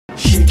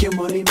Shake your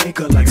money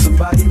maker like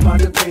somebody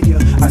about to pay ya.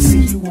 I see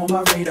you on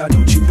my radar,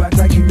 don't you act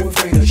like you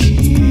afraid of shit.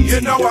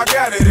 You know I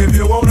got it, if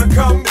you wanna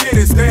come get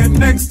it, stand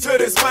next to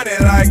this money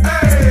like,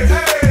 hey,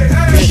 hey,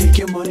 hey. Shake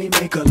your money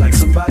maker like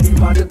somebody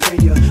about to pay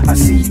ya. I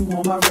see you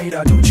on my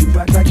radar, don't you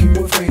act like you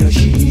afraid of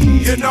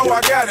shit. You know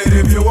I got it,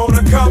 if you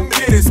wanna come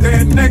get it,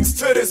 stand next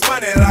to this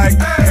money like,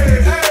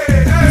 hey, hey, hey.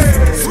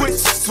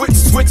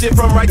 Switch it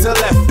from right to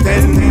left,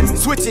 then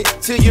switch it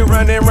till you're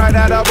running right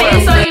out of breath.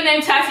 Hey, so your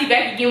name Tati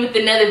back again with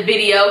another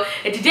video.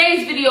 In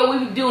today's video,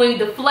 we'll be doing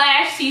The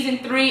Flash Season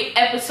 3,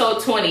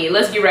 Episode 20.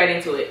 Let's get right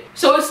into it.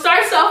 So it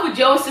starts off with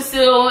Joe and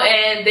Cecile,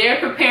 and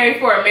they're preparing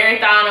for a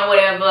marathon or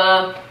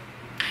whatever.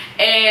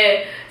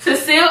 And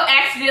Cecile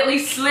accidentally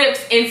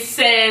slips and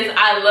says,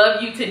 "I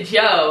love you" to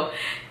Joe.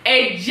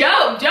 And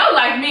Joe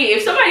like me,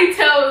 if somebody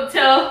tells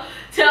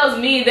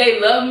me they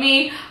love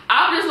me,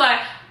 I'm just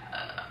like,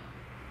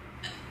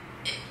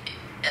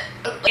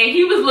 and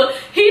he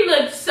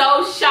looked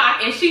so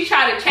shocked, and she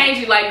tried to change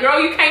it like, girl,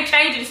 you can't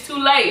change it, it's too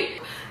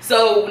late.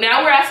 So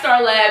now we're at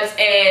Star Labs,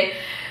 and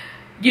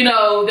you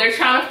know they're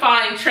trying to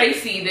find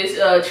Tracy, this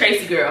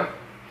Tracy girl.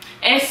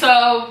 And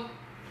so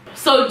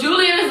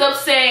Julian is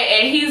upset,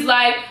 and he's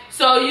like,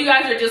 so you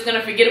guys are just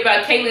gonna forget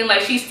about Caitlin,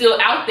 like she's still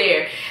out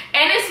there.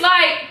 And it's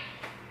like,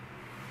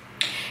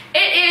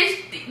 it is,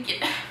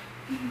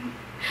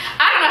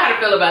 I don't know how to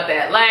feel about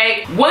that.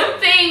 Like, one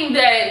thing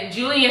that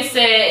Julian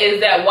said is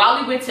that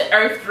Wally went to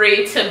Earth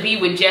 3 to be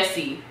with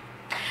Jesse.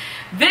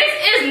 This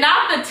is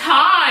not the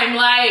time.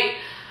 Like,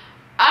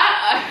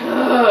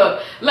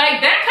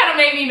 like that kind of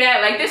made me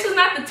mad. Like, this is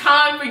not the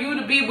time for you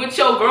to be with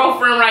your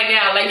girlfriend right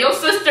now. Like, your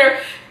sister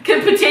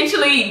could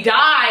potentially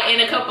die in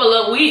a couple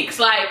of weeks.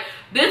 Like,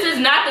 this is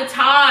not the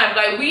time.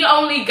 Like, we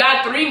only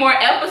got 3 more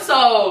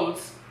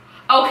episodes,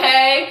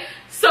 okay?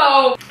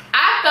 So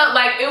I felt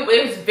like it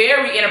was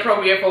very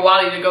inappropriate for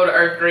Wally to go to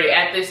Earth 3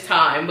 at this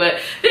time. But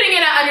then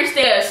again, I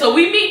understand. So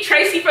we meet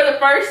Tracy for the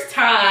first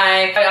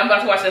time. I'm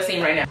about to watch that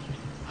scene right now.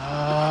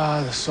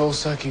 Ah, the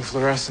soul-sucking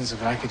fluorescence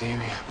of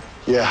academia.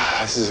 Yeah,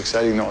 this is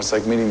exciting though. It's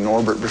like meeting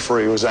Norbert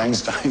before he was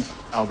Einstein.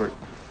 Albert.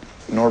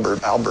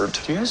 Norbert, Albert.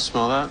 Do you guys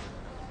smell that?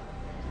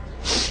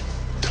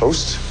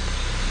 Toast?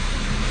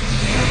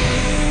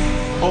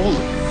 Holy.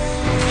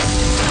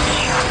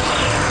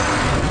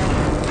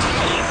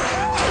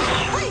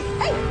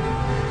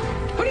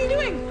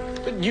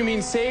 You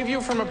mean save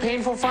you from a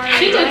painful fire?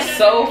 She looks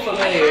so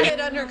familiar. I have it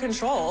under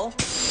control.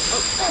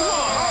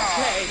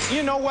 Okay,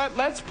 you know what?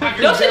 Let's put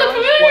Don't she look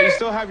familiar? while you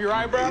still have your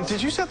eyebrows.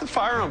 Did you set the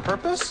fire on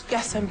purpose?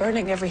 Yes, I'm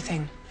burning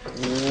everything.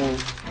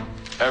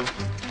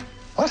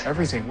 What?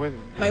 Everything? What?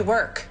 My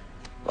work.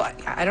 Well,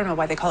 I don't know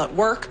why they call it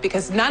work,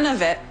 because none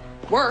of it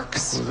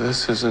works. Well,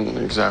 this isn't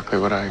exactly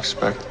what I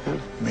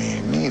expected.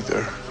 Me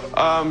neither.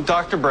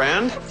 Dr.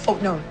 Brand? Oh,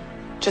 no,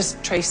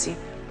 just Tracy.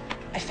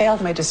 I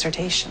failed my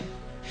dissertation.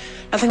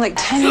 Nothing like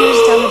 10 years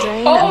down the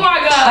drain. Oh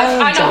my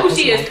gosh, I know who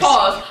she is.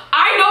 Pause.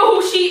 I know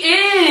who she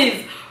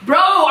is. Bro,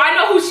 I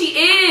know who she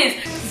is.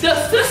 The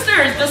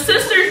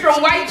sisters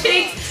from White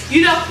Chicks.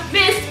 You know,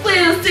 Miss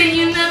Wilson,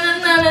 you know,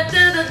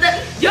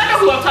 y'all know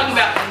who I'm talking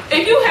about.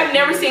 If you have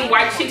never seen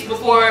White Chicks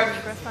before,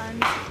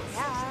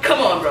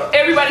 come on, bro.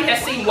 Everybody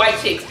has seen White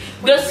Chicks.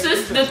 The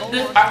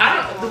I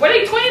don't know, were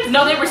they twins?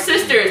 No, they were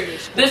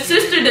sisters. The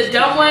sister, the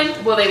dumb one,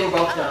 well, they were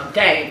both dumb.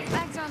 Dang.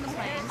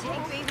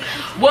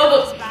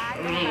 Well,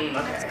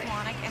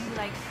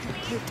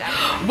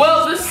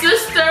 well, the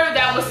sister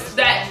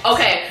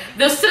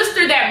the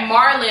sister that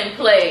Marlon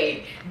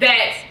played,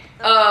 that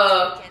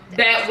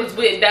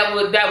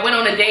went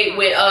on a date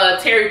with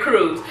Terry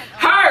Crews.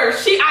 Her,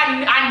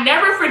 I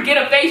never forget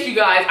a face, you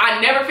guys.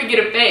 I never forget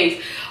a face.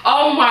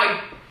 Oh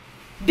my,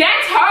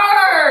 that's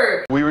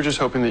her. We were just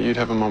hoping that you'd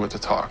have a moment to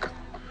talk.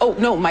 Oh,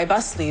 no, my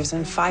bus leaves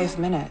in 5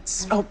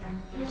 minutes. Oh,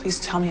 please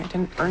tell me I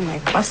didn't earn my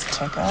bus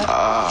ticket.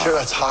 Sure,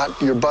 that's hot.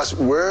 Your bus,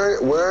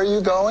 where are you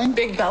going?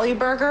 Big Belly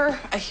Burger.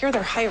 I hear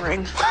they're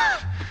hiring.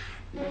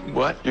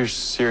 What? You're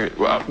serious?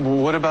 Well,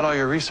 what about all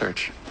your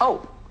research?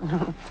 Oh,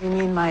 you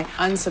mean my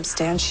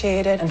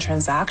unsubstantiated and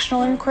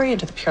transactional inquiry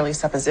into the purely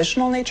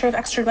suppositional nature of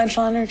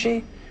extra-dimensional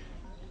energy?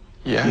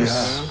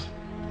 Yes.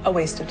 A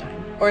waste of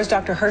time. Or as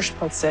Dr. Hirsch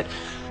puts it,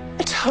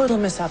 a total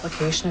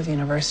misapplication of the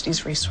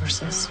university's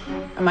resources.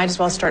 I might as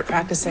well start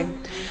practicing. Do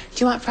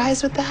you want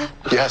fries with that?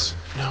 Yes.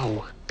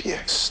 No.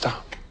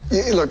 Stop.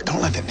 Look,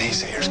 don't let the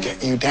naysayers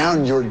get you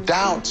down. Your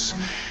doubts,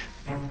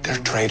 they're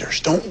traitors.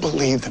 Don't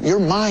believe them. Your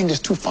mind is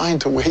too fine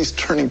to waste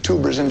turning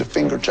tubers into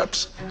finger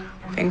chips.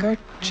 Finger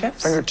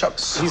chips? Finger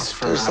chips.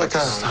 There's like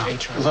a...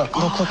 Look,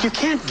 you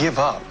can't give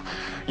up.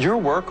 Your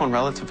work on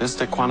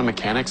relativistic quantum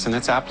mechanics and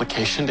its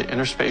application to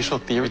interspatial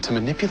theory to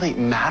manipulate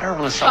matter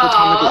on a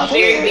subatomic level.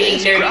 Very being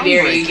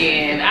dirty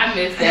again. I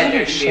miss that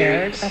dirty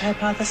shared that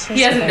hypothesis.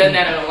 He hasn't done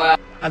that in a while.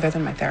 Other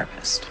than my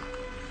therapist.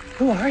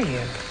 Who are you?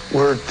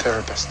 We're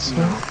therapists.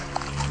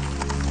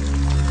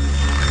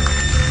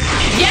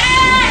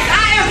 Yes!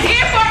 I am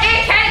here for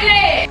it,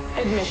 Caitlin!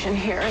 Admission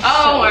here.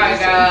 Oh my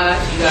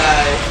gosh, you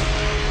guys.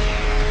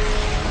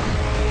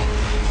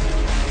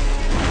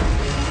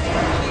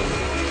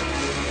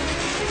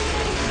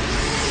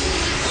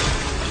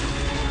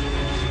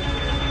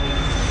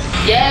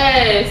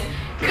 Yes.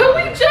 Could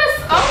we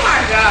just, oh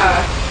my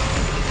God.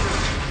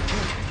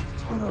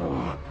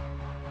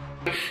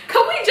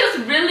 Could we just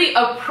really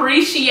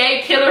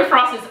appreciate Killer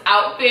Frost's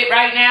outfit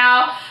right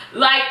now?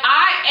 Like,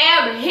 I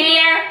am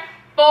here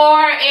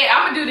for it.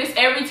 I'm gonna do this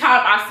every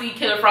time I see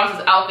Killer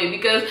Frost's outfit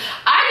because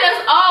I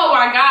just, oh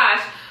my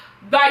gosh.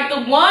 Like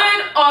the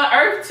one on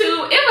Earth 2,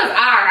 it was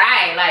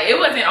alright. Like, it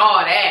wasn't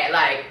all that.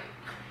 Like,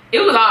 it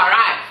was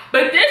alright.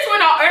 But this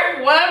one on Earth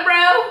 1,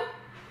 bro,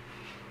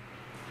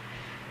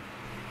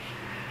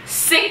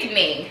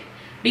 sickening.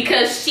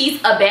 Because she's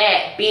a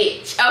bad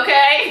bitch,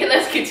 okay?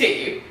 Let's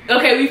continue.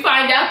 Okay, we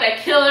find out that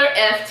Killer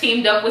F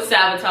teamed up with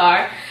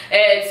Savitar.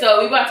 And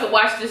so we're about to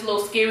watch this little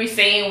scary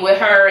scene with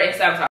her and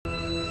Savitar.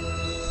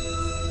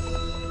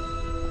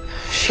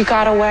 She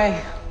got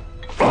away.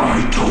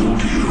 I told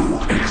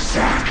you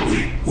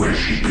exactly where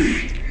she'd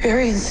be.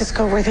 Barry and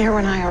Cisco were there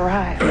when I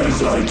arrived.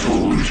 As I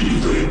told you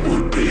they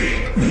would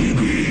be.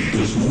 Maybe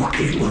there's more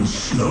Caitlin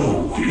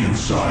Snow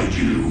inside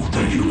you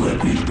than you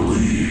led me to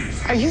believe.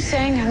 Are you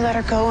saying I let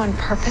her go on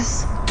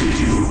purpose? Did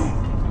you?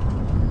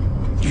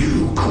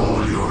 You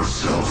call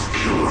yourself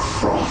Killer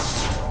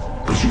Frost,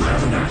 but you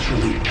haven't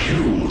actually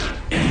killed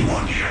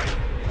anyone yet.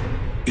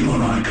 You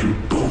and I can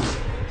both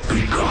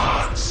be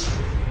gods,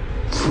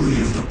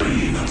 free of the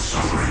pain and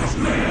suffering of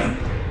man.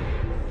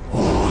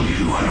 All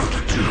you have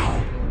to do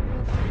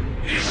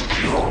is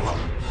kill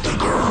the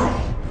girl.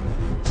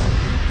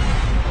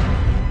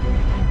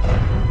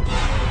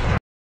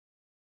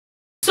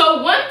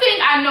 So one thing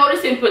I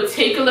noticed in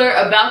particular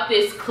about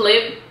this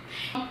clip,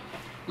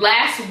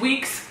 last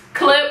week's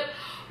clip,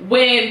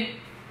 when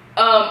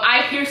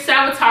I hear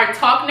Savitar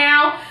talk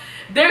now,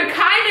 they're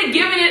kind of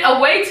giving it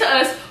away to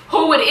us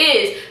who it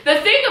is. The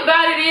thing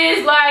about it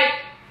is, like,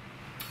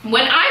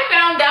 when I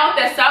found out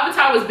that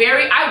Savitar was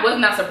Barry, I was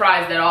not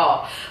surprised at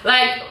all.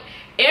 Like,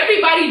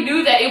 everybody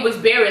knew that it was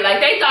Barry.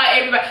 Like, they thought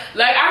everybody,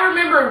 like, I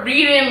remember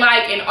reading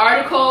like an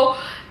article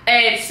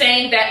and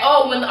saying that,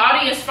 oh, when the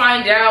audience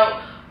find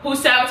out who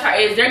Savitar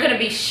is, they're gonna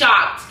be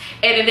shocked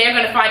and then they're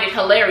gonna find it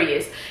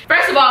hilarious.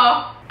 First of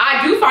all,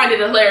 I do find it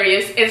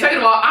hilarious, and second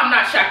of all, I'm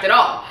not shocked at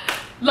all.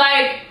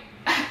 Like,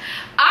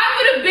 I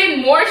would have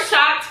been more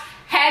shocked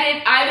had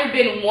it either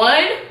been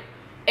one,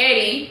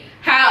 Eddie,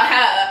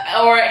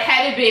 or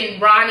had it been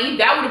Ronnie.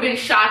 That would have been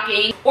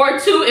shocking. Or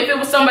two, if it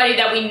was somebody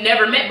that we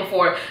never met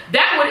before,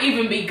 that would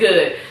even be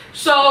good.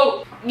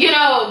 So, you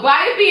know,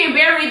 by it being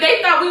Barry,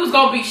 they thought we was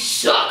gonna be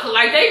shook.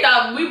 Like, they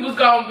thought we was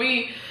gonna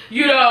be,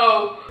 you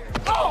know.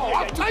 Oh,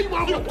 I'll tell you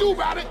what I'm gonna do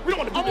about it. We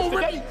don't wanna do this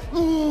today.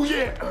 Ooh,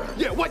 yeah.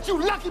 Yeah, what you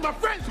lucky my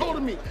friend's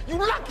holding me. You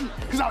lucky,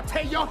 because I'll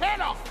tear your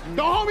head off.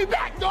 Don't hold me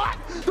back, dog.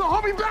 Don't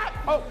hold me back.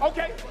 Oh,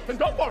 okay, then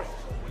don't worry.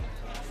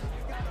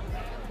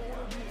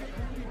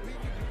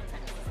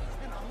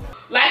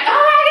 Like,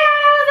 oh my God, I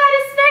was not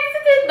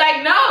expecting this. Like,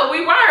 no,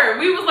 we weren't.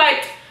 We was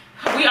like,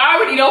 we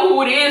already know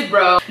who it is,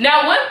 bro.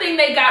 Now, one thing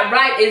they got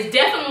right is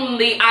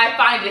definitely, I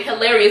find it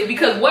hilarious,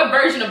 because what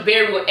version of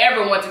Barry would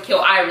ever want to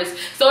kill Iris?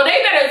 So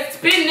they better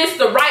spin this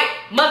the right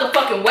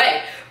motherfucking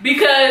way,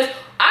 because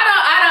I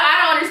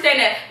don't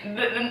understand that.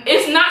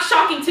 It's not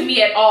shocking to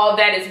me at all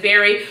that it's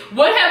Barry.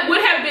 What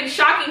would have been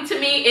shocking to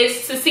me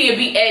is to see it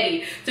be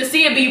Eddie, to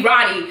see it be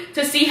Ronnie,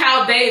 to see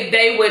how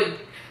they would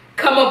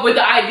come up with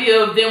the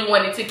idea of them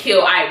wanting to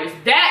kill Iris.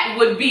 That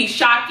would be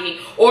shocking.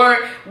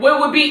 Or what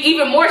would be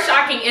even more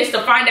shocking is to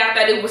find out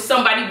that it was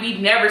somebody we've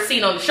never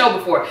seen on the show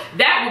before.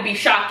 That would be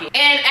shocking.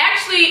 And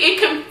actually,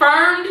 it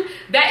confirmed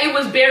that it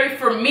was Barry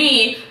for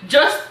me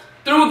just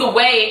through the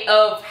way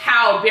of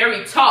how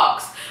Barry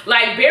talks.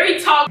 Like, Barry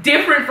talks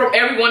different from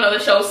everyone on the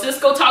show.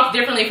 Cisco talks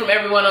differently from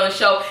everyone on the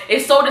show.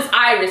 And so does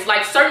Iris.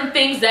 Like, certain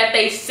things that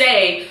they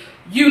say,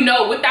 you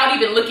know, without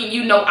even looking,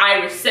 you know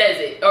Iris says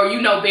it, or you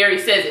know Barry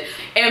says it.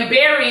 And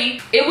Barry,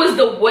 it was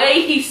the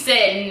way he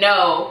said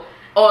no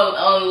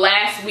on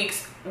last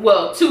week's,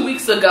 well, 2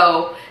 weeks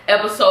ago,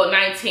 episode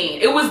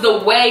 19. It was the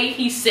way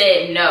he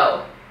said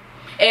no.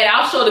 And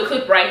I'll show the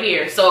clip right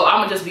here, so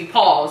I'm gonna just be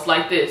paused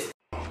like this.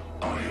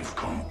 I have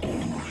come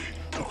only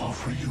to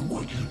offer you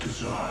what you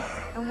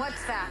desire. And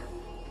what's that?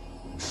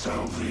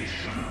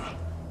 Salvation.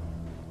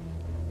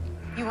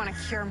 You want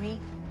to cure me?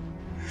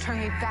 Turn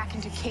me back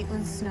into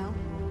Caitlin Snow?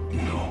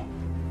 No.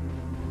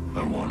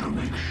 I want to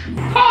make sure.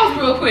 Pause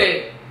real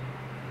quick.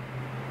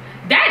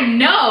 That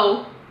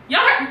no,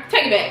 y'all heard,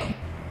 take it back.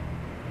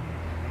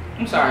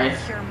 I'm sorry.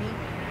 Cure me?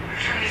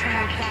 Turn me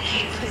back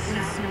into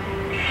Caitlin Snow?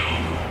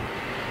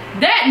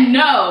 That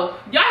no,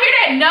 y'all hear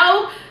that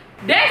no?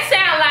 That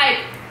sound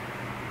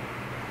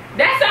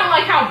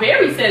like how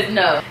Barry says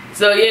no.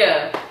 So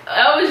yeah,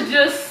 I was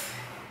just,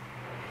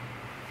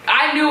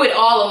 I knew it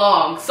all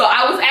along. So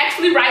I was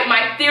actually right.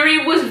 My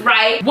theory was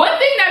right. One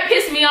thing that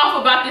pissed me off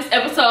about this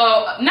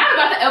episode, not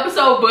about the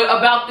episode, but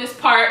about this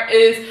part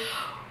is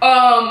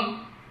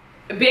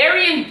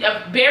Barry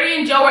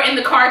and Joe are in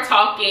the car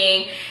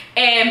talking,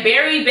 and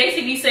Barry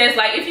basically says,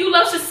 like, if you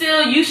love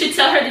Cecile, you should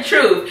tell her the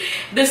truth.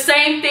 The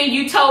same thing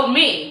you told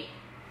me.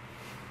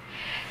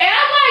 And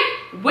I'm like,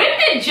 when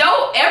did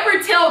Joe ever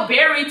tell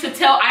Barry to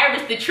tell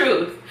Iris the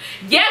truth?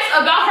 Yes,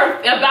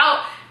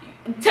 about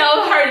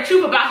tell her the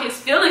truth about his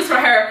feelings for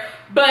her,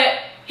 but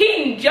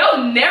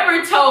Joe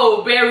never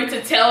told Barry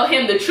to tell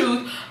him the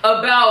truth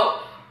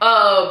about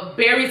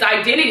Barry's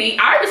identity.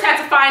 Iris had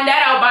to find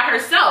that out by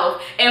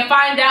herself and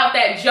find out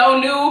that Joe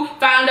knew,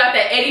 found out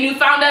that Eddie knew,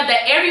 found out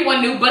that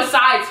everyone knew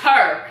besides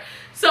her.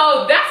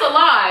 So that's a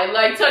lie.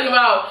 Like talking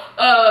about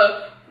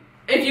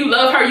if you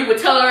love her, you would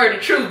tell her the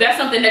truth. That's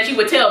something that you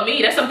would tell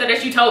me. That's something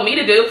that you told me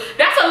to do.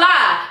 That's a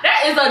lie.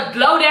 That is a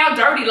low down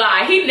dirty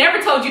lie. He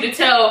never told you to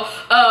tell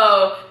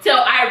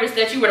Iris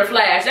that you were the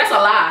Flash. That's a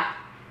lie.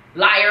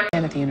 Liar.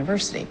 And at the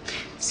university.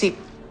 See,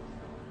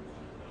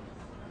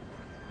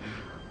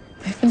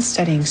 I've been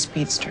studying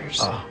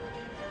speedsters.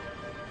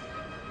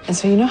 And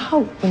so you know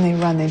how when they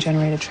run, they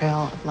generate a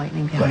trail of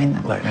lightning behind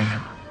them? Lightning.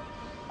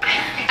 I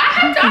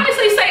have to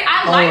honestly say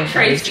I like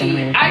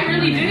Tracy. I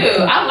really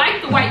do. I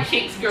like the white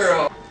chicks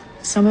girl.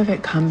 Some of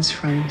it comes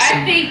from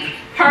I think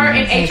her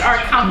and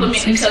HR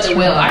complement each other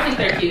well. I think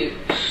they're cute.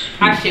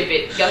 I ship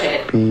it. Go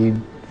ahead.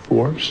 Speed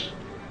Force?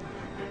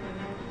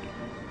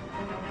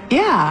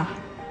 Yeah.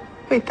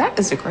 Wait, that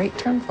is a great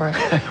term for it.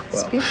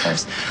 Well, Speed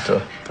Force.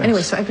 Thanks.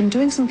 Anyway, so I've been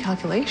doing some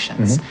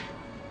calculations.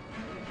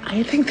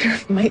 I think there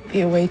might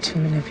be a way to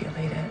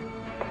manipulate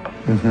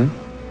it.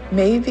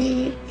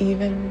 Maybe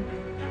even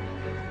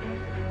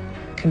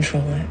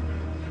control it.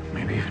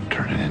 Maybe even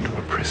turn it into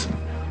a prison.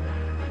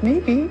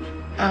 Maybe.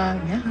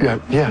 Yeah.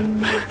 Yeah.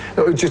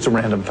 No, just a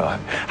random thought.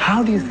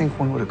 How do you think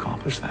one would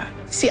accomplish that?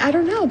 See, I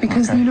don't know,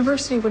 because the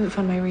university wouldn't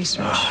fund my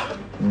research.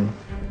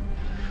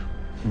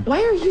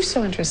 Why are you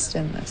so interested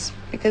in this?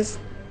 Because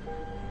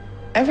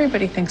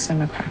everybody thinks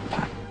I'm a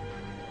crackpot.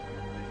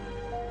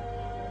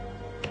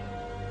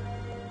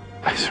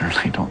 I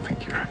certainly don't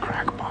think you're a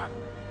crackpot.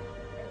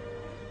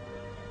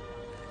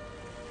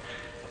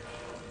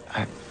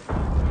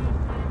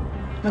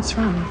 What's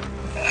wrong?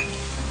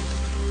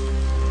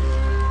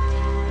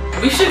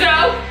 We should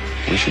go.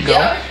 We should go?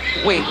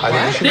 Yep. Wait, I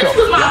think we should This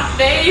go. was my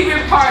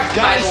favorite part,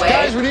 by the way.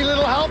 Guys, we need a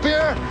little help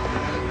here.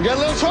 We got a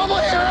little trouble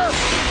here.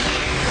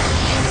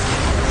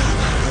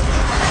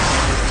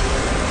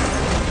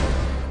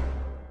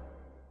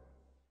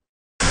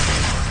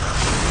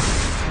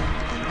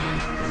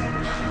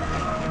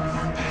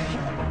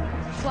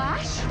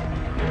 Flash?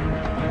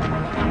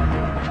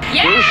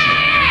 Yes!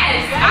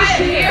 I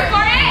am here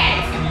for it!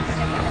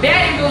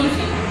 Bad and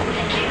bougie.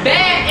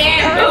 Bad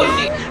and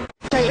bougie.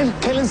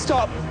 Caitlin,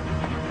 stop.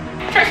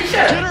 Tracy,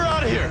 shut Get up. her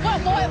out of here. What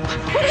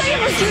did I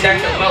ever do?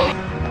 That's a vote.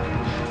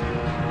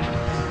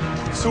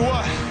 So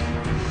what?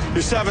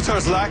 Your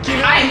saboteur's lacking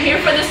now? I am here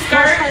for the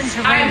skirt.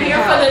 I am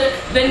here for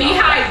the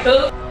knee-high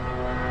boot.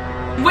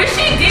 When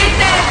she did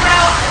that,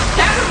 bro,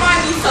 that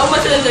reminds me so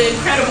much of The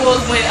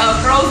Incredibles when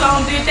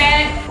Frozone did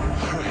that.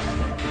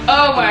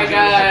 Oh my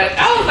god.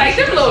 I was like,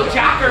 them little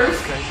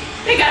jockers.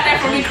 They got that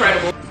from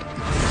Incredible.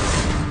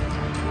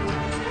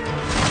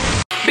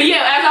 But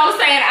yeah, as I was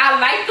saying, I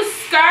like the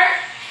skirt,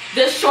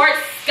 the short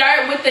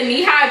skirt with the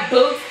knee-high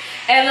boots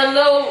and the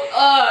little,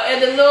 I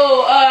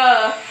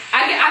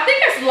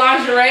think it's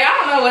lingerie. I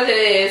don't know what it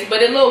is,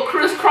 but a little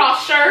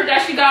crisscross shirt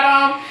that she got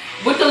on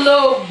with the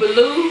little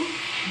blue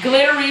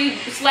glittery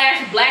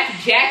 / black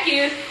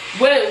jacket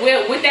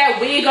with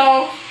that wig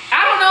on.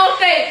 I don't know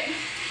if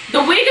the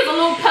wig is a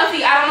little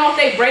puffy. I don't know if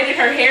they braided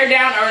her hair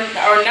down or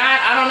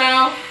not. I don't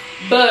know,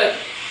 but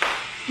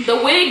the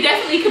wig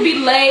definitely could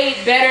be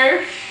laid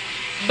better.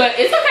 But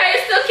it's okay,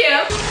 it's still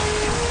cute.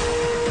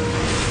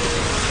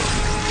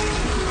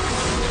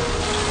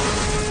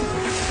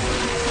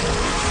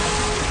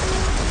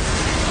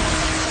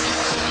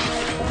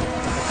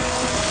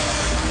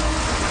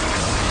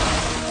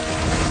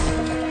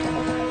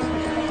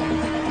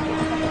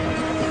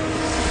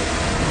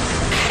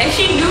 And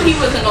she knew he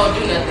wasn't gonna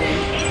do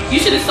nothing. You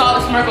should have saw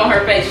the smirk on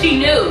her face. She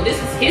knew.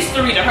 This is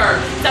history to her.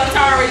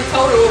 Saboteur already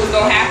told her what was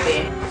gonna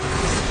happen.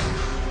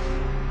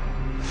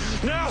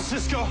 Now,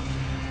 Cisco.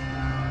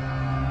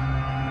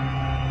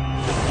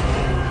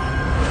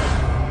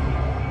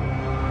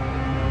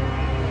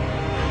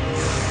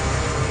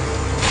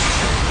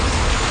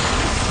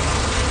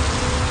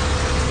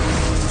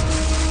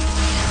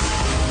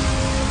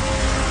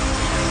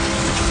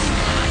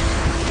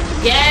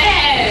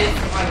 Yes!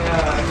 Oh my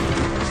god.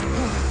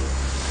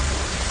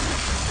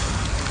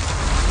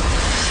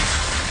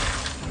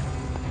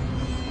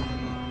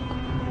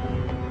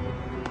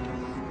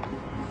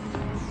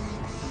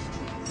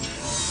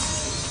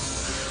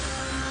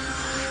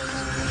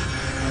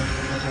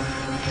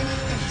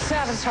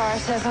 Saboteur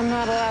says I'm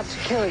not allowed to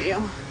kill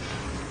you.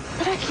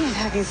 But I can't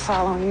have you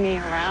following me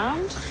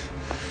around.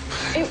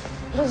 It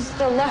was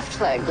the left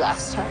leg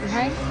last time,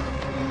 right?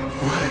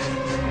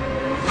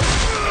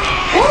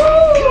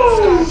 Woo!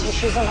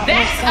 That's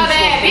a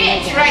bad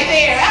bitch right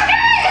there.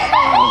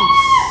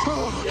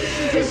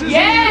 Okay.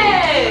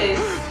 Yes.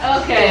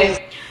 Okay.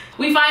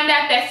 We find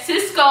out that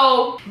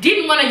Cisco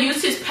didn't want to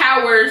use his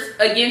powers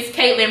against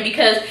Caitlin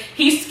because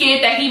he's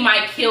scared that he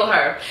might kill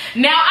her.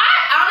 Now, I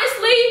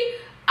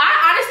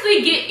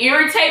honestly get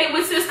irritated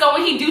with Cisco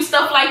when he do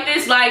stuff like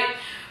this. Like,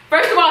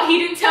 First of all, he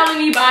didn't tell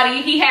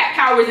anybody he had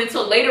powers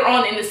until later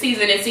on in the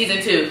season, in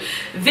season 2.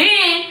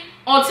 Then,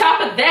 on top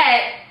of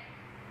that,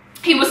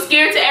 he was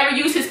scared to ever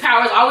use his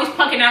powers, always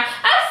punking out,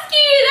 I'm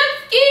scared, I'm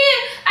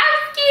scared, I'm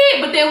scared.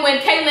 But then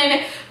when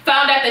Caitlyn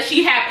found out that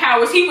she had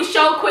powers, he was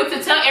so quick to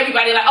tell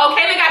everybody, like, oh,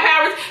 Caitlyn got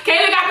powers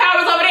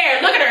over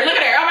there. Look at her,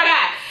 oh my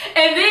God.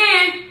 And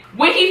then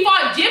when he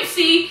fought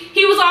Gypsy,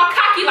 he was all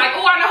cocky, like,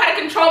 oh, I know how to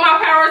control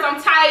my powers,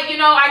 I'm tight, you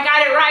know, I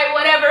got it right,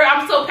 whatever,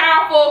 I'm so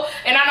powerful,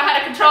 and I know how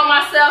to control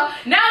myself.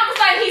 Now it's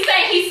like he's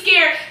saying he's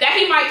scared that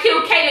he might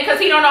kill Caitlyn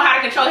because he don't know how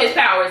to control his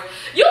powers.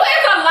 You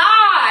is a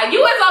lie, you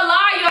is a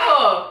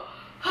liar.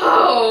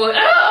 Oh,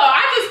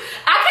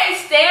 I can't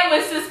stand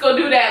when Cisco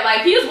do that.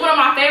 Like, he's one of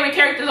my favorite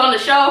characters on the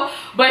show,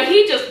 but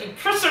he just be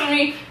pissing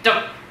me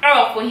the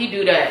off when he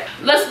do that.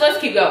 Let's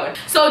keep going.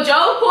 So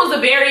Joe pulls a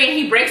berry and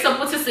he breaks up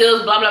with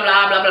Cecile's blah blah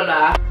blah blah blah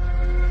blah.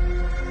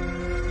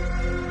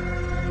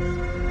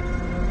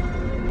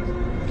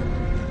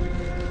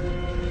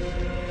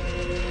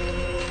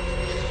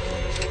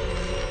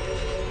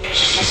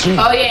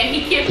 Oh yeah,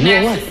 he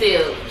kidnapped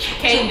Cecile.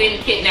 Kate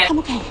didn't kidnap. I'm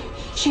okay.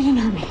 She didn't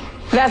hurt me.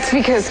 That's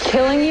because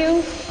killing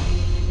you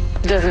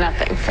does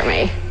nothing for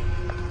me.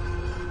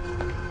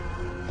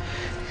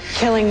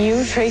 Killing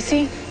you,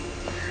 Tracy,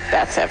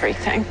 that's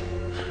everything.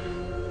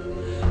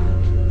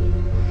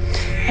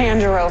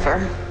 Hand her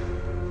over.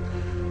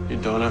 You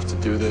don't have to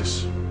do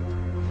this.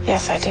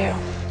 Yes, I do.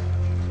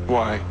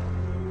 Why?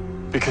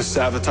 Because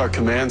Savitar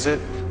commands it?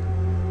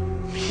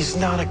 He's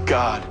not a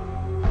god.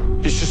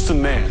 He's just a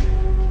man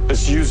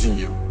that's using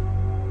you.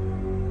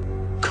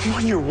 Come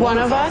on, you're one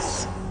of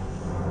us.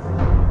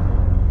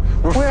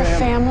 We're a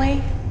family.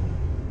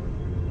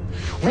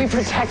 We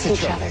protect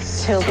each other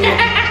till the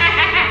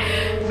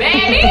end.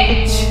 Bad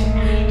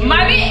bitch! My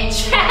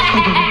bitch!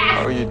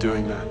 How are you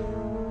doing that?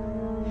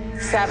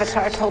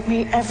 Savitar told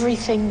me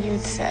everything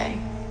you'd say.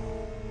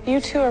 You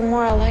two are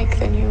more alike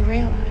than you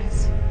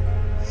realize.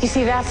 You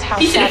see, that's how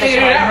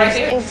Savitar knows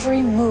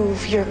every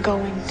move you're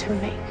going to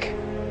make.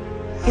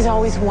 He's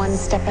always one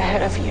step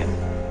ahead of you,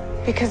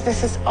 because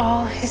this is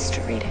all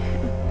history to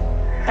him.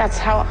 That's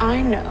how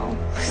I know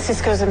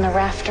Cisco's in the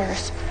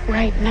rafters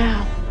right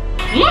now.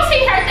 Once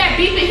he heard that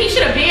beeping, he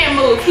should have been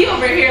moved. He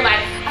over here like,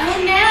 oh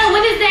no,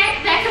 what is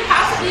that? That could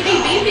possibly be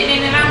beeping.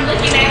 And then I'm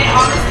looking at it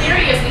all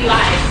mysteriously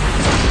like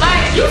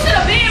you should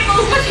have been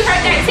moved once you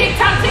heard that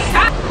tick-tock,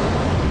 tick-tock.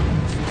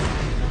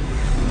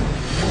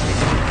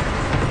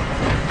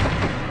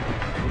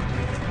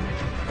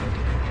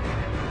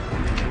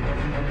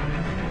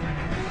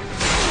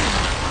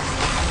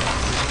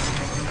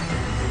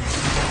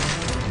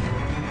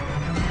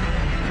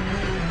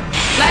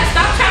 Like,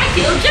 stop trying to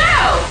kill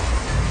Joe.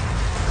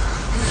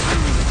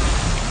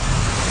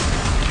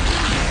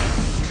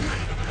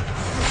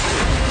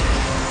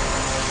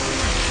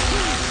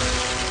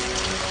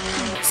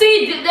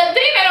 See, the thing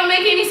that don't make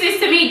any sense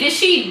to me, did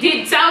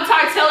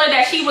Savitar tell her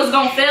that she was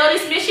gonna fail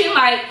this mission?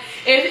 Like,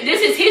 if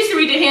this is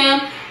history to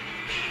him,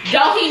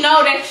 don't he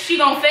know that she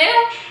gonna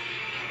fail?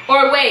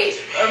 Or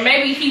wait, or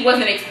maybe he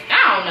wasn't,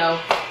 I don't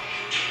know.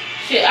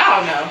 Shit, I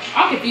don't know.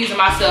 I'm confusing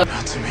myself.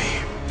 Not to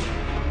me.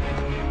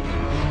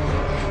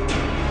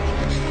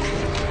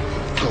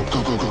 Go.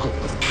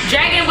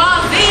 Dragon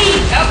Ball Z,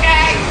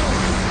 okay.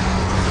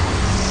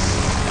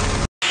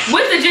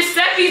 With the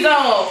Giuseppe's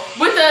on,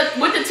 with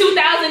the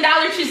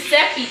 $2,000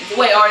 Giuseppe,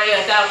 wait, or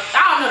I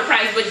don't know the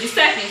price, but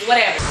Giuseppe's,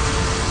 whatever.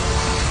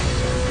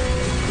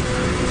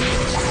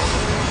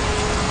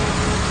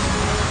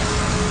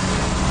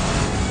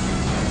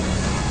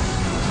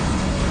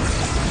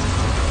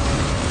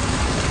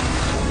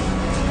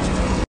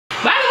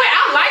 By the way,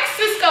 I like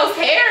Cisco's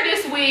hair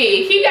this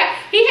week. He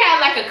had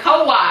like a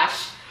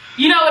co-wash.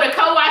 You know what a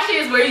co-wash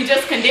is, where you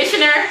just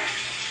conditioner?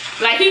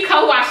 Like, he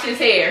co-washed his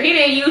hair. He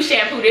didn't use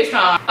shampoo this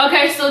time.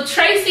 Okay, so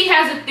Tracy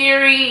has a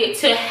theory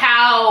to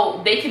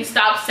how they can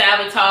stop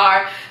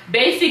Savitar.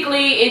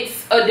 Basically,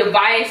 it's a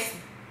device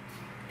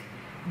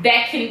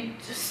that can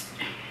just,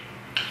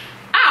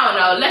 I don't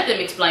know. Let them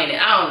explain it.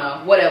 I don't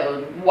know.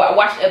 Whatever.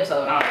 Watch the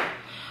episode. I don't know.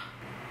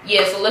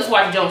 Yeah, so let's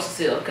watch Joan and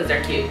Cecile because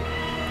they're cute.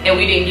 And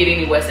we didn't get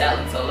any West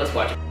Allen, so let's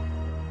watch it.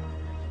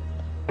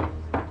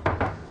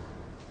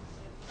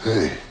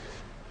 Hey.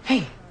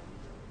 Hey.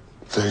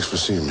 Thanks for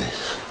seeing me.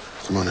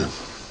 Come on in.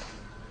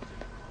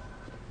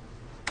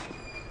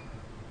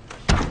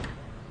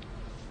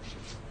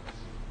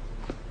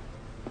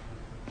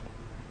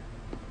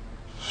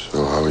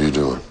 So, how are you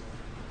doing?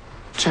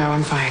 Joe,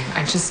 I'm fine.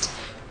 I just,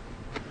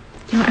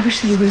 I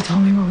wish that you would have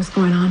told me what was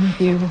going on with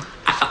you.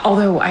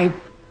 Although I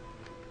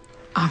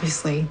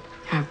obviously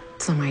have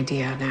some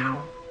idea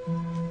now.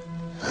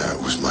 Yeah,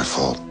 it was my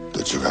fault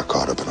that you got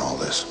caught up in all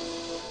this.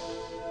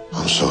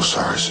 I'm so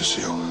sorry,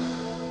 Cecile.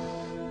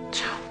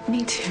 Joe,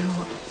 me too.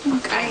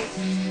 Look,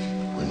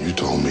 When you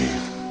told me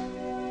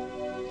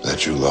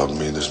that you loved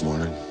me this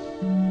morning,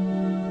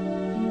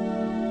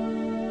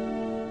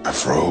 I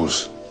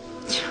froze.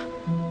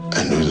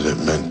 I knew that it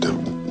meant that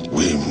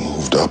we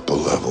moved up a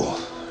level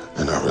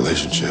in our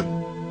relationship.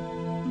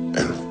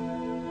 And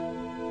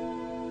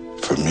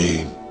for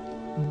me,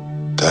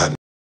 that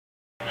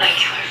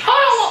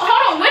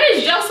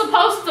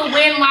to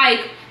win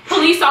like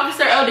police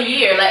officer of the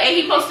year. Like, ain't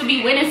he supposed to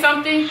be winning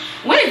something?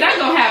 When is that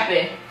gonna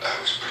happen?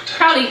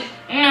 Probably,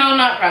 no,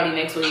 not probably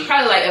next week.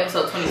 Probably like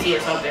episode 22 or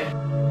something.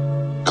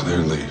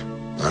 Clearly,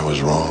 I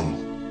was wrong.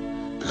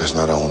 Because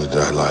not only did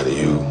I lie to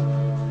you,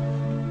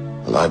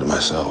 I lied to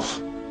myself.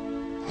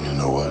 And you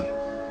know what?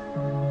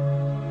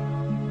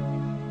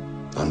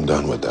 I'm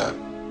done with that.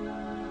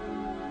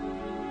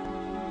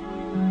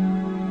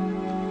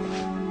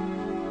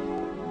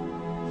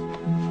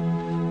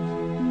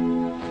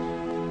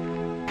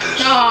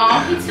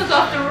 Aw, he took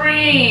off the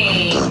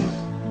ring. I'm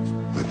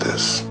done with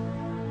this.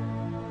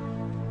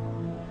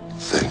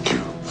 Thank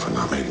you for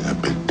not making a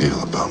big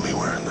deal about me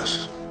wearing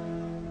this.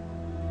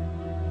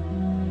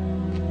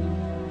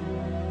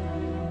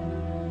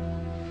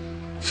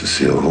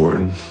 Cecile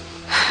Horton,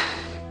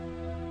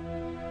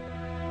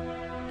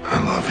 I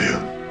love you.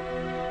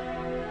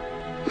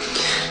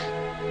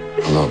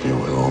 I love you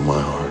with all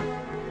my heart.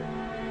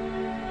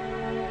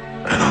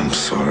 And I'm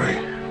sorry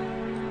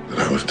that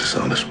I was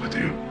dishonest with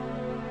you.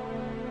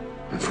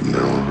 And from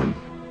now on,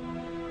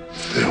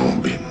 there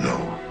won't be no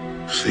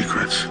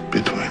secrets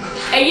between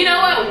us. And you know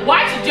what?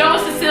 Watch Joe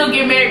and Cecile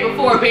get married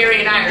before Barry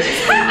and Iris.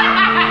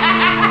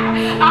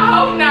 I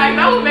hope not.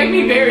 That would make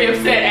me very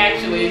upset,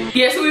 actually.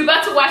 Yeah, so we're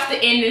about to watch the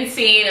ending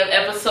scene of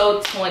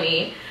episode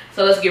 20.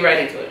 So let's get right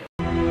into it.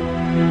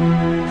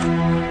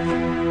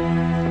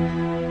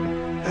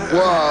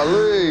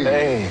 Wally!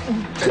 Hey,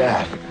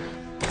 Dad.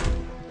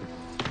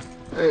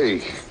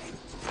 Hey.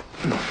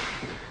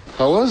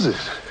 How was it?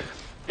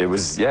 It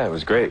was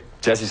great.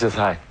 Jesse says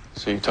hi.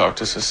 So you talked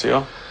to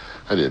Cecile?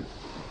 I did.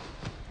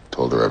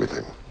 Told her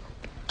everything.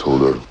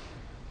 Told her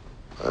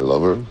I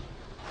love her.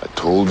 I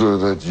told her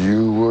that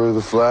you were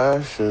the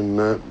Flash and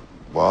that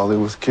Wally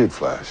was Kid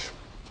Flash.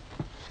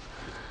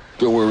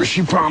 Don't worry,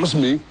 she promised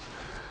me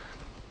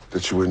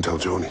that she wouldn't tell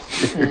Joni.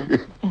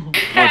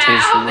 I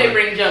hope they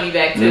bring Joni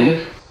back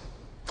too.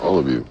 All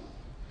of you.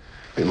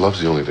 I mean, love's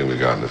the only thing we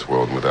got in this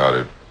world, and without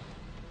it,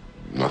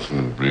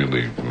 nothing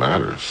really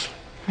matters.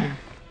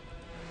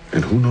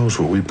 And who knows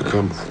what we've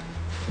become?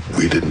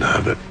 We didn't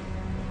have it.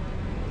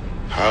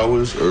 How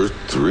is Earth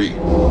 3?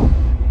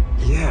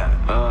 Yeah,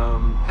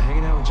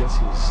 hanging out with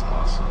Jesse was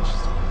awesome.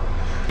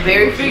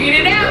 Barry figured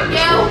it out,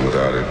 yo.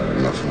 Without it,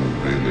 nothing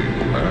really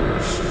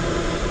matters.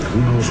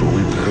 Who knows what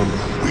we've become?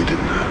 We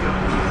didn't have it.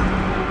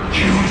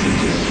 You did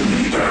this to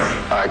me, Barry.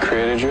 I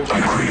created you?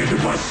 I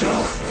created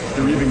myself.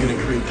 You're even gonna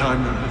create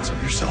time limits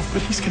of yourself,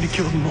 but he's gonna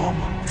kill them all.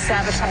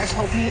 Savitar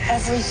told me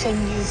everything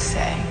you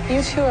say.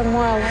 You two are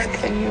more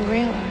alike than you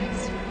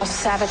realize.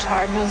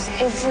 Savitar knows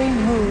every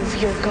move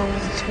you're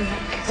going to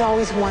make. He's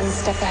always one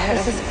step ahead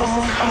of you.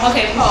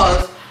 Okay,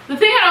 pause. The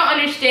thing I don't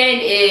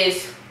understand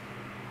is,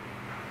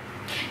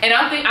 and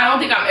I don't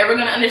think I'm ever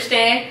gonna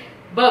understand,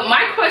 but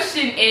my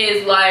question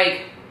is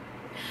like,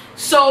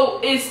 so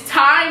is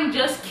time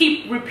just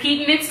keep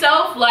repeating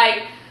itself?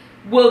 Like,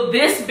 will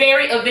this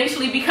Barry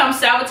eventually become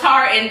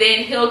Savitar and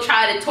then he'll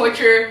try to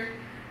torture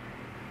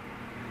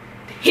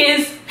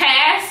his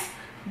past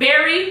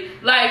Barry?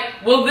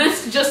 Like, will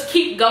this just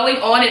keep going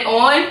on and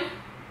on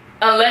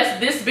unless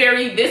this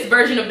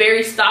version of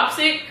Barry stops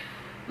it?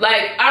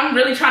 Like, I'm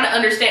really trying to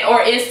understand.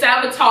 Or is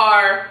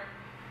Savitar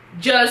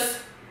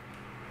just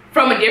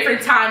from a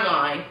different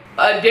timeline,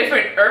 a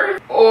different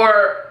Earth,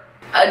 or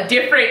a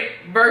different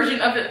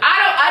version of it?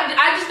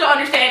 I just don't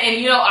understand.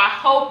 And you know, I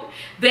hope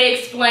they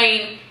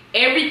explain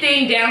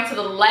everything down to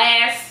the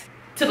last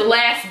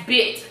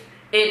bit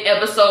in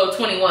episode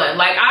 21.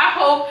 Like, I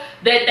hope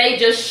that they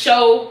just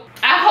show,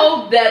 I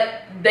hope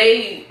that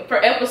they,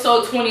 for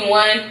episode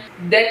 21,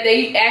 that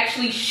they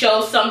actually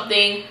show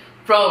something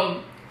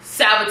from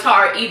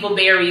Savitar Evil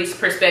Barry's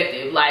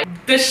perspective. Like,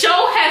 the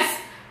show has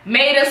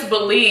made us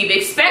believe,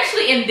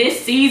 especially in this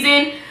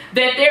season,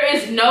 that there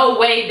is no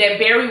way that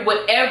Barry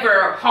would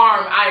ever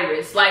harm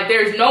Iris. Like,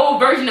 there's no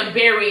version of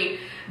Barry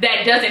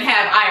that doesn't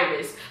have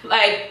Iris.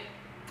 Like,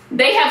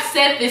 they have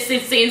said this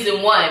since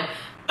season 1.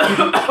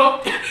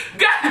 God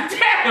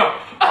damn!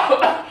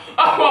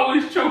 I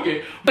was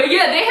choking. But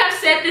yeah, they have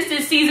said this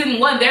in season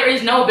 1. There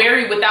is no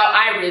Barry without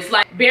Iris.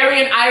 Like,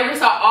 Barry and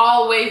Iris are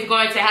always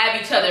going to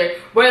have each other.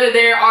 Whether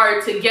they are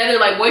together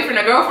like boyfriend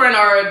or girlfriend,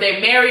 or they're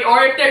married,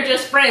 or if they're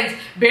just friends,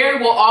 Barry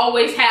will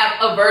always have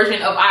a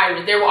version of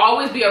Iris. There will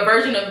always be a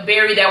version of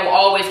Barry that will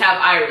always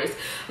have Iris.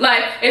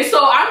 Like, and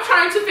so I'm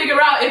trying to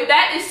figure out if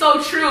that is so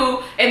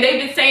true, and they've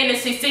been saying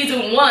this since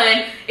season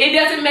 1, it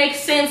doesn't make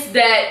sense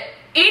that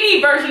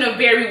any version of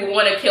Barry would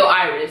want to kill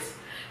Iris.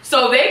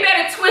 So they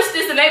better twist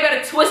this, and they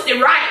better twist it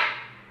right.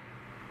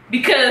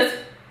 Because,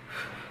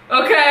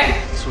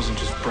 okay. This wasn't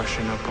just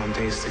brushing up on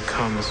days to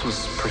come. This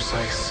was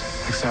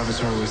precise. Like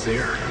Savitar was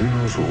there. Who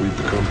knows what we've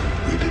become?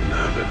 We didn't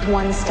have it.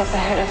 One step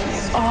ahead of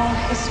you. All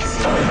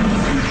history. I am the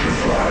future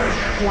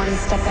Flash. One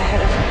step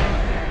ahead of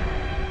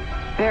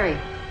you. Barry.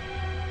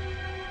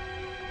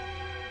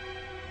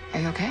 Are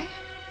you okay?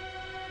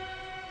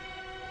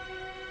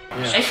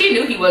 Yeah. And she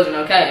knew he wasn't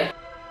okay.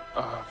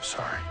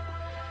 Sorry.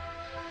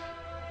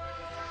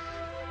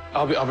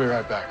 I'll be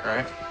right back, all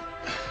right?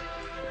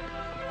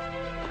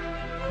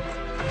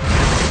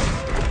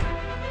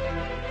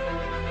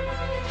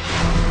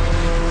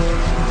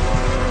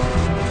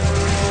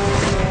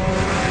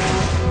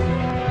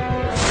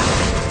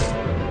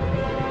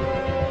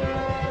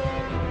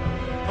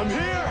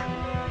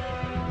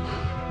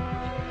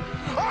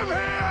 I'm here!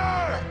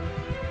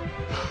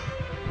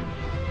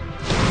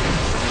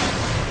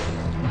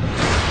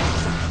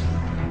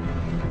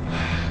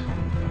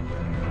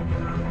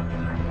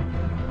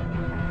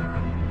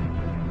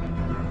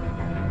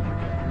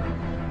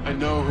 I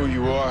know who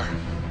you are.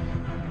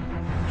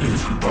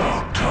 It's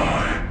about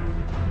time.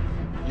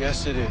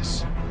 Yes, it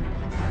is.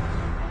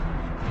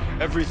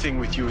 Everything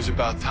with you is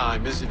about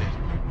time, isn't it?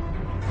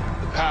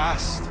 The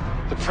past,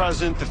 the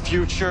present, the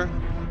future.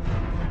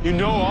 You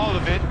know all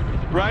of it,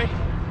 right?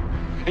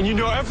 And you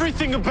know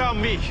everything about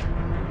me.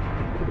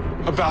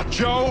 About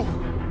Joe,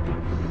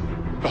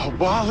 about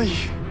Wally,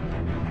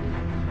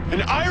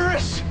 and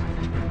Iris.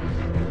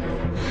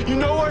 You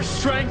know our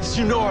strengths,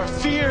 you know our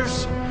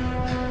fears.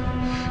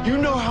 You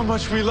know how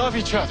much we love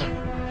each other.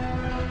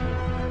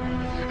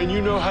 And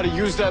you know how to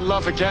use that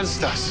love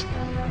against us.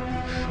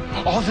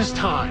 All this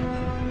time,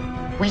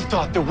 we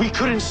thought that we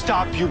couldn't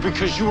stop you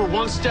because you were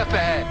one step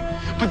ahead.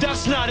 But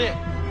that's not it.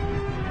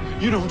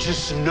 You don't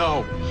just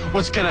know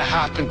what's gonna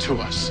happen to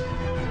us.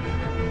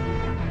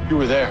 You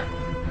were there.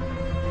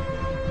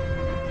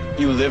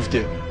 You lived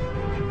it.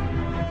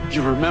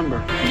 You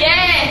remember?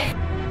 Yes!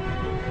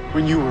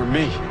 When you were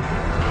me.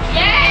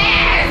 Yes!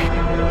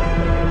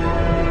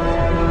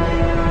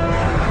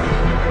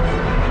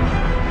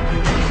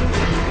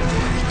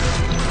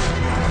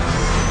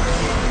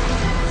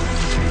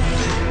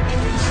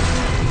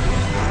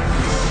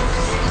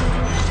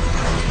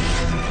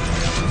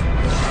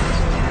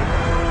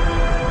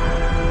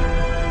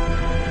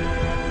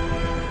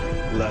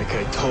 Like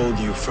I told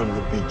you from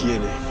the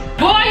beginning.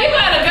 Boy, you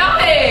better go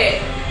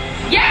ahead.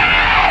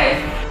 Yes!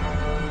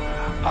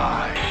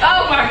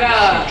 Oh my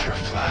God. Future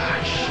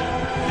Flash.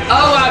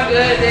 Oh my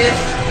goodness.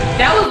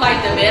 That was like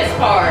the best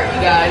part,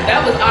 you guys.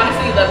 That was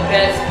honestly the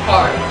best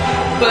part.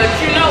 But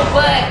you know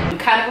what? I'm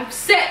kind of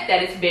upset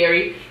that it's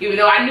Barry, even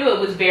though I knew it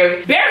was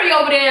Barry. Barry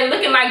over there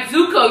looking like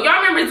Zuko. Y'all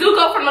remember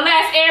Zuko from the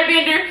last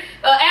Airbender?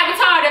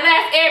 Avatar, the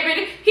last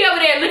Airbender? He over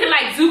there looking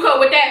like Zuko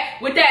with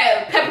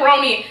that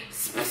pepperoni,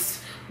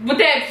 with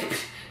that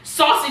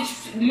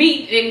sausage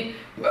meat and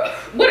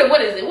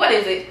what is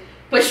it?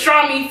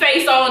 Pastrami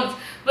face on,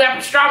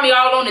 pastrami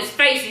all on his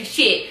face and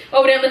shit.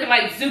 Over there looking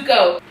like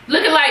Zuko.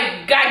 Looking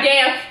like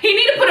goddamn, he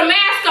need to put a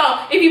mask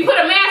on. If you put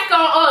a mask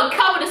on and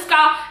cover the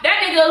skull,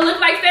 that nigga look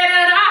like Phantom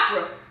of the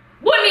Opera.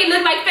 Wouldn't he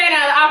look like Phantom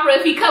of the Opera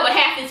if he covered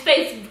half his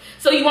face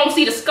so you won't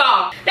see the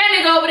skull? That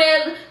nigga over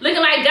there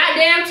looking like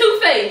goddamn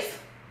Two-Face.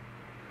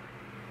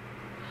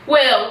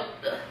 Well,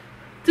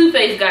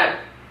 Two-Face got,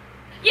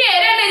 yeah,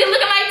 that nigga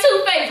looking like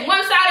Two-Face.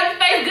 One side of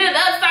his face good, the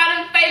other side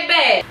of his face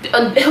bad.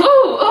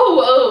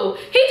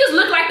 He just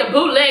looked like the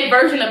bootleg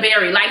version of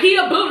Barry. Like he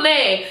a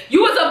bootleg.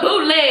 You was a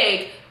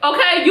bootleg.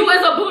 Okay, you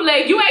was a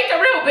bootleg. You ain't the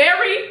real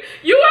Barry.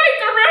 You ain't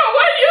the real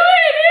one. You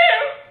ain't him.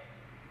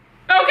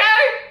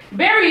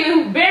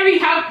 Okay? Barry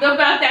hopped up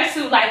out that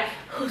suit like,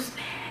 who's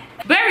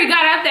that? Barry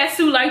got out that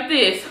suit like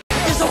this.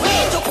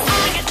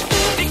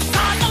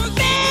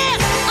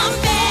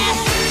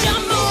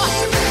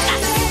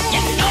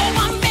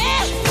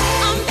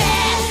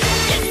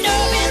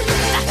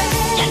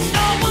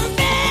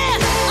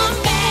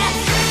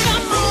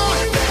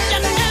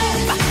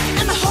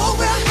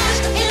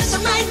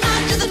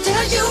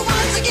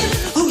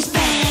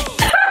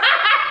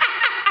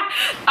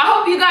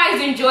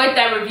 Enjoyed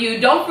that review.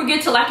 Don't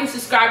forget to like and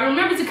subscribe.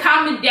 Remember to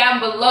comment down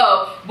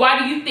below, why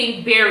do you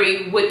think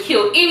Barry would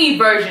kill any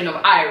version of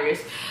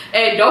Iris?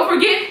 And don't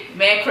forget,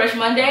 Man Crush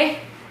Monday,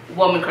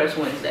 Woman Crush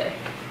Wednesday.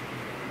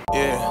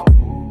 Yeah.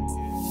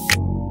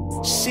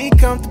 She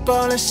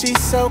comfortable and she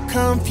so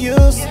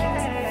confused.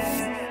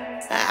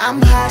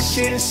 I'm hot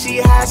shit and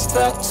she hot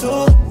stuff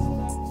too.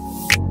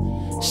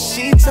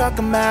 She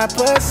talking about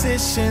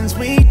positions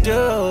we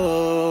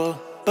do,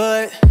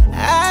 but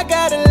I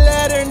gotta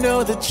let her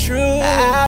know the truth.